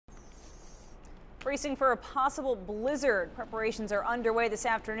Bracing for a possible blizzard. Preparations are underway this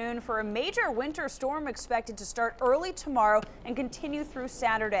afternoon for a major winter storm expected to start early tomorrow and continue through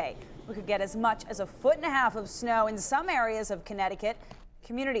Saturday. We could get as much as 1.5 feet of snow in some areas of Connecticut.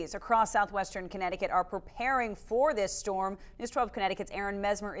 Communities across southwestern Connecticut are preparing for this storm. News 12 Connecticut's Aaron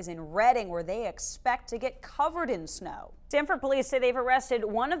Mesmer is in Reading, where they expect to get covered in snow. Stamford police say they've arrested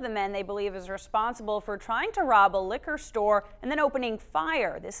one of the men they believe is responsible for trying to rob a liquor store and then opening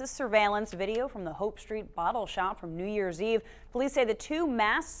fire. This is surveillance video from the Hope Street bottle shop from New Year's Eve. Police say the two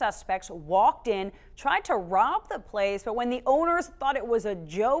masked suspects walked in, tried to rob the place, but when the owners thought it was a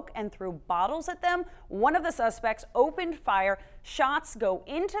joke and threw bottles at them, one of the suspects opened fire. Shots go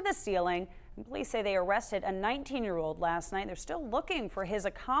into the ceiling. And police say they arrested a 19-year-old last night. They're still looking for his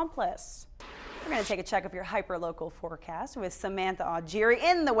accomplice. We're going to take a check of your hyper-local forecast with Samantha Augeri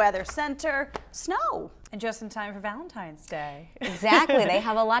in the Weather Center. Snow. And just in time for Valentine's Day. Exactly. They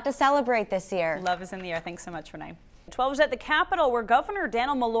have a lot to celebrate this year. Love is in the air. Thanks so much, Renee. 12 is at the Capitol, where Governor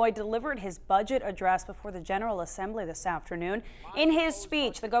Daniel Malloy delivered his budget address before the General Assembly this afternoon. In his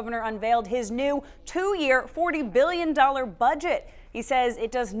speech, the governor unveiled his new 2-year, $40 billion budget. He says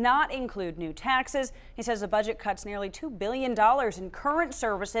it does not include new taxes. He says the budget cuts nearly $2 billion in current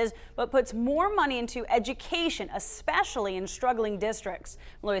services, but puts more money into education, especially in struggling districts.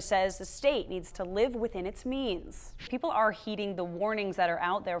 Malloy says the state needs to live within its means. People are heeding the warnings that are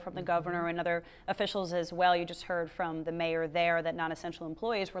out there from the governor and other officials as well. You just heard from the mayor there that non-essential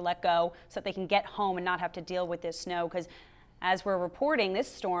employees were let go so that they can get home and not have to deal with this snow, because as we're reporting, this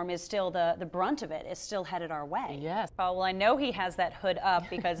storm is still the brunt of it, is still headed our way. Yes. Well, I know he has that hood up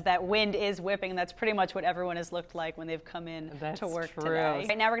because that wind is whipping. That's pretty much what everyone has looked like when they've come in to work today.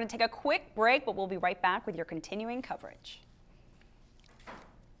 Right now, we're going to take a quick break, but we'll be right back with your continuing coverage.